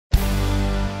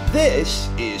This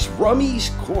is Rummy's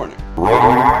Corner.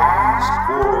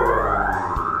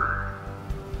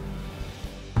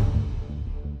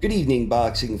 Good evening,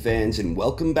 boxing fans, and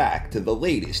welcome back to the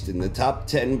latest in the top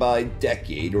 10 by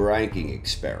decade ranking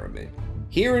experiment.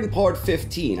 Here in part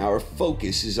 15, our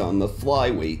focus is on the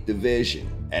flyweight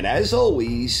division, and as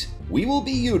always, we will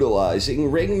be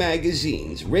utilizing Ring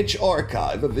Magazine's rich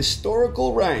archive of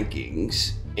historical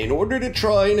rankings in order to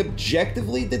try and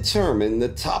objectively determine the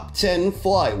top 10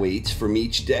 flyweights from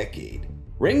each decade.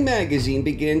 Ring Magazine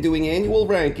began doing annual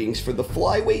rankings for the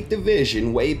flyweight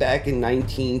division way back in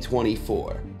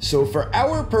 1924. So for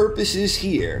our purposes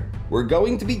here, we're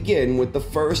going to begin with the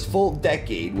first full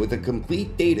decade with a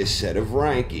complete data set of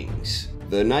rankings,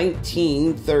 the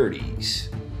 1930s.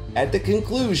 At the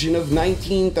conclusion of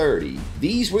 1930,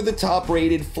 these were the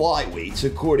top-rated flyweights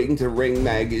according to Ring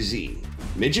Magazine.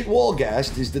 Midget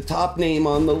Walgast is the top name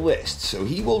on the list, so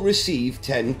he will receive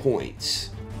 10 points.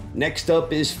 Next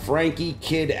up is Frankie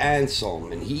Kid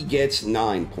Anselm, and he gets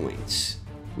 9 points.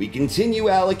 We continue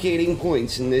allocating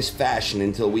points in this fashion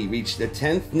until we reach the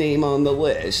 10th name on the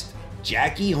list,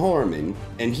 Jackie Harmon,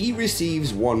 and he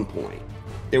receives 1 point.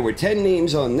 There were 10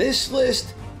 names on this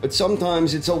list, but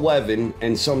sometimes it's 11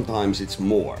 and sometimes it's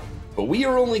more. But we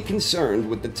are only concerned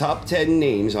with the top 10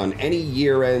 names on any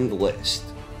year-end list.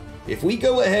 If we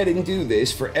go ahead and do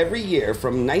this for every year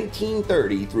from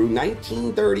 1930 through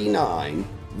 1939,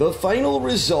 the final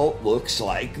result looks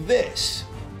like this.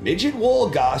 Midget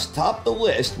Walgast topped the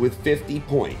list with 50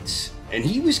 points, and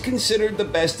he was considered the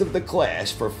best of the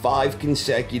class for 5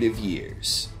 consecutive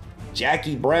years.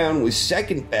 Jackie Brown was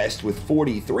second best with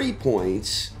 43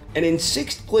 points, and in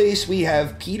 6th place we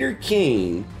have Peter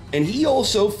Kane, and he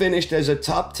also finished as a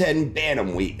top 10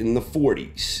 bantamweight in the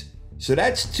 40s. So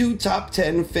that's 2 top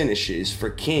 10 finishes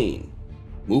for Kane.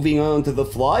 Moving on to the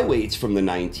flyweights from the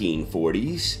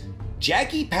 1940s,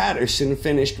 Jackie Patterson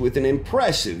finished with an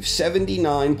impressive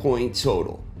 79-point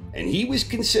total, and he was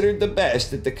considered the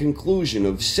best at the conclusion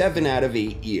of 7 out of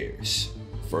 8 years.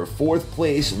 For 4th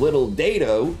place Little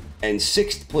Dato and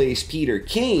 6th place Peter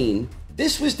Kane,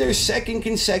 this was their 2nd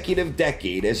consecutive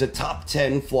decade as a top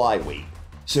 10 flyweight.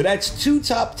 So that's 2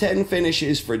 top 10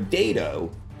 finishes for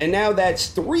Dato, and now that's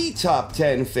 3 top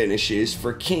 10 finishes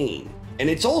for Kane. And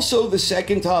it's also the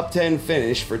 2nd top 10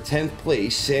 finish for 10th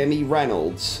place Sammy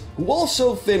Reynolds, who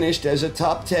also finished as a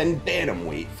top 10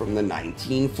 bantamweight from the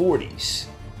 1940s.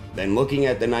 Then looking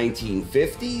at the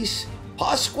 1950s,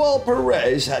 Pascual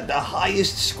Perez had the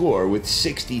highest score with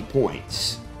 60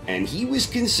 points, and he was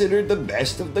considered the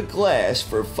best of the class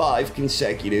for 5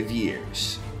 consecutive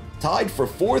years. Tied for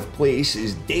 4th place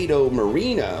is Dato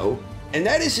Marino, and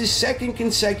that is his 2nd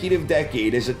consecutive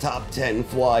decade as a top 10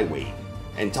 flyweight.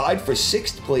 And tied for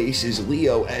 6th place is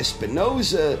Leo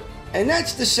Espinoza, and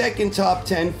that's the 2nd top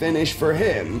 10 finish for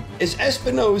him, as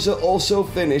Espinoza also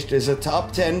finished as a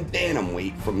top 10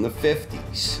 bantamweight from the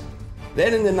 50s.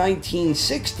 Then in the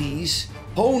 1960s,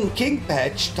 Hone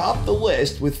Kingpech topped the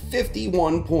list with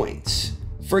 51 points.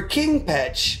 For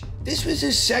Kingpech, this was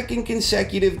his 2nd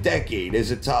consecutive decade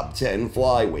as a top 10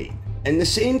 flyweight. And the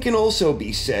same can also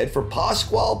be said for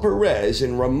Pascual Perez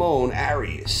and Ramon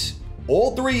Arias.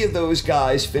 All 3 of those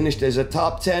guys finished as a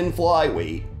top 10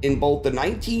 flyweight in both the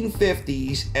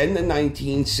 1950s and the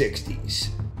 1960s.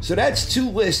 So that's 2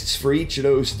 lists for each of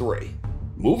those 3.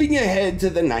 Moving ahead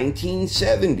to the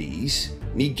 1970s,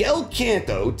 Miguel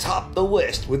Canto topped the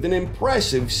list with an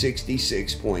impressive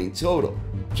 66-point total.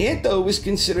 Canto was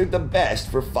considered the best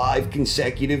for 5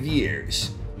 consecutive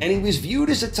years, and he was viewed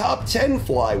as a top 10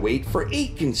 flyweight for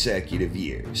 8 consecutive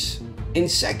years. In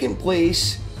 2nd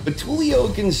place,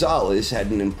 Betulio Gonzalez had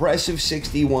an impressive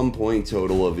 61-point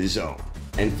total of his own.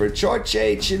 And for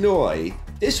Charche Chinoy,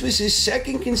 this was his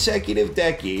 2nd consecutive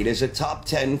decade as a top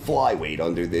 10 flyweight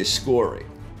under this scoring.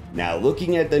 Now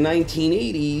looking at the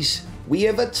 1980s, we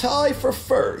have a tie for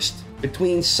 1st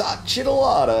between Sat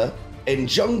Chitalata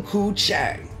and Jung-Koo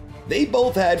Chang. They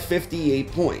both had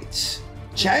 58 points.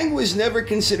 Chang was never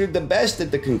considered the best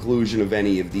at the conclusion of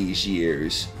any of these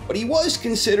years, but he was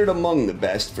considered among the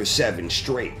best for 7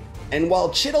 straight. And while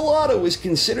Chitalata was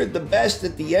considered the best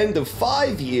at the end of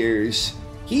 5 years,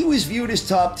 he was viewed as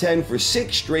top 10 for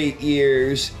 6 straight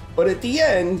years, but at the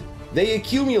end, they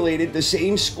accumulated the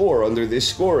same score under this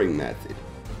scoring method.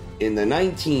 In the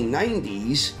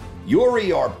 1990s,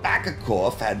 Yuri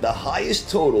Arbakakov had the highest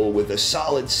total with a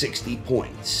solid 60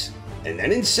 points. And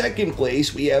then in 2nd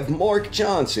place, we have Mark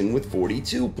Johnson with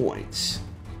 42 points.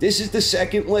 This is the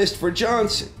 2nd list for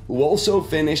Johnson, who also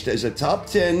finished as a top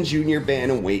 10 junior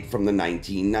bantamweight from the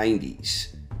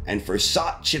 1990s. And for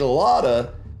Sat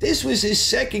Chitalata, this was his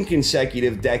 2nd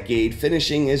consecutive decade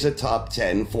finishing as a top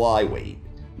 10 flyweight.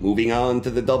 Moving on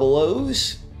to the double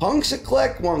O's,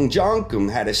 Pongsaklek Jung-Koo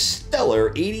had a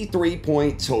stellar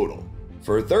 83-point total.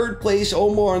 For third place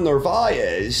Omar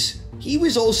Narvaez, he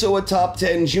was also a top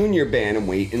 10 junior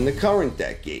bantamweight in the current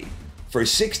decade. For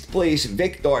sixth place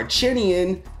Vic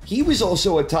Darchinian, he was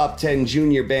also a top 10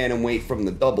 junior bantamweight from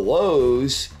the double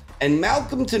O's, and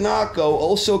Malcolm Tanaka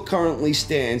also currently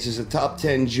stands as a top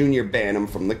 10 junior bantam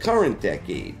from the current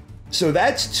decade. So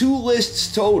that's 2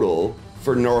 lists total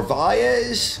for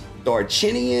Narvaez,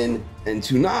 Darchinian, and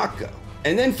Tanaka.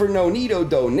 And then for Nonito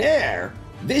Donaire,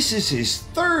 this is his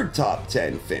third top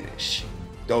 10 finish.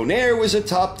 Donaire was a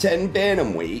top 10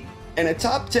 bantamweight and a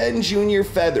top 10 junior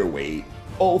featherweight,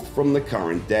 both from the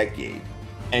current decade.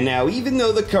 And now, even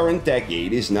though the current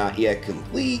decade is not yet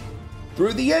complete,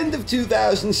 through the end of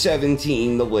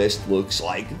 2017, the list looks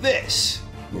like this.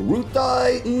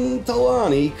 Marutai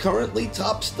Ntalani currently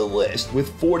tops the list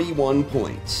with 41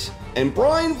 points, and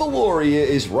Brian Valoria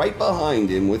is right behind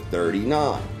him with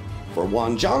 39. For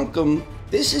Jung-Koo,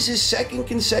 this is his second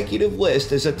consecutive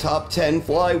list as a top 10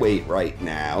 flyweight right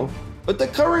now, but the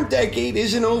current decade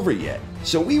isn't over yet,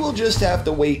 so we will just have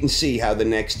to wait and see how the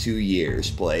next 2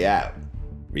 years play out.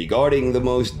 Regarding the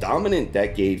most dominant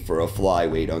decade for a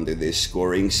flyweight under this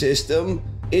scoring system,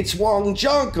 it's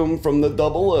Jung-Koo from the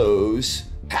double O's,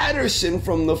 Patterson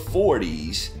from the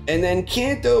 40s, and then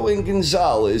Canto and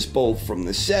Gonzalez both from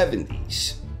the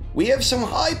 70s. We have some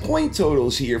high point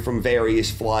totals here from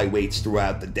various flyweights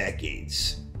throughout the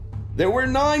decades. There were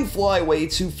 9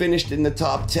 flyweights who finished in the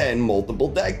top 10 multiple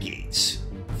decades.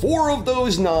 4 of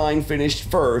those 9 finished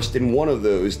first in one of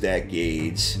those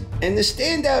decades, and the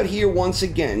standout here once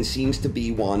again seems to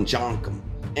be Jung-Koo.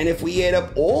 And if we add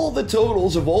up all the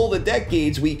totals of all the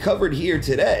decades we covered here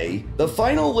today, the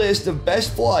final list of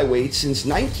best flyweights since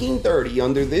 1930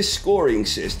 under this scoring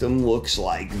system looks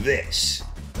like this.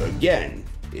 Again,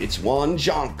 it's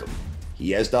Jung-Koo.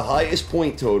 He has the highest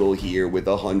point total here with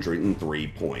 103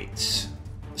 points.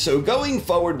 So going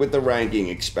forward with the ranking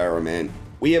experiment,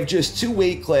 we have just 2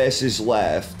 weight classes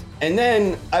left, and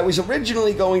then I was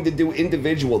originally going to do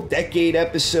individual decade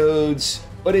episodes,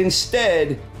 but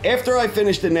instead, after I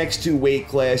finish the next 2 weight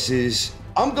classes,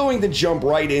 I'm going to jump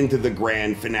right into the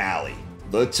grand finale,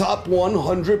 the top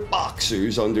 100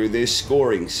 boxers under this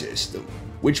scoring system,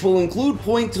 which will include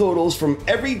point totals from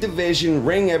every division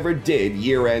Ring ever did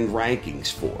year-end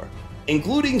rankings for,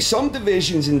 including some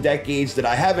divisions and decades that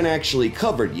I haven't actually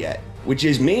covered yet, which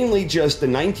is mainly just the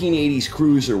 1980s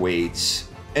cruiserweights,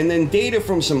 and then data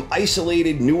from some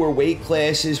isolated newer weight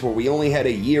classes where we only had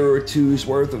a year or two's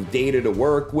worth of data to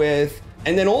work with,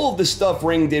 and then all of the stuff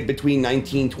Ring did between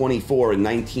 1924 and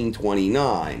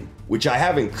 1929, which I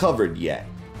haven't covered yet.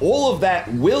 All of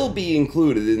that will be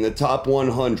included in the top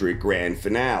 100 grand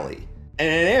finale. And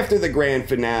then after the grand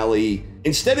finale,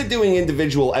 instead of doing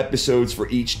individual episodes for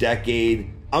each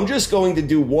decade, I'm just going to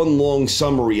do one long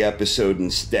summary episode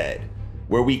instead,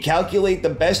 where we calculate the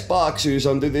best boxers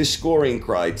under this scoring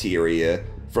criteria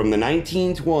from the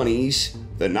 1920s,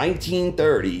 the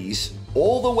 1930s,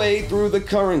 all the way through the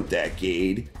current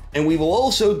decade, and we will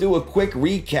also do a quick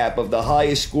recap of the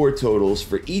highest score totals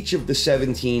for each of the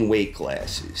 17 weight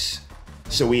classes.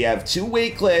 So we have 2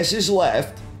 weight classes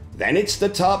left, then it's the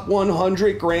top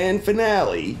 100 grand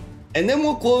finale, and then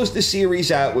we'll close the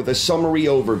series out with a summary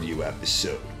overview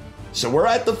episode. So we're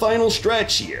at the final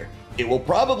stretch here. It will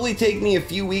probably take me a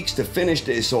few weeks to finish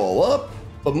this all up,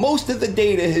 but most of the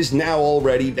data has now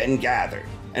already been gathered,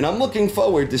 and I'm looking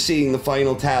forward to seeing the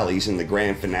final tallies in the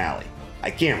grand finale.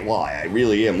 I can't lie, I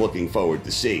really am looking forward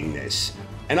to seeing this,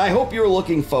 and I hope you're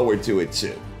looking forward to it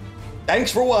too.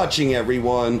 Thanks for watching,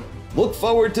 everyone. Look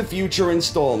forward to future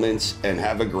installments, and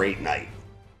have a great night.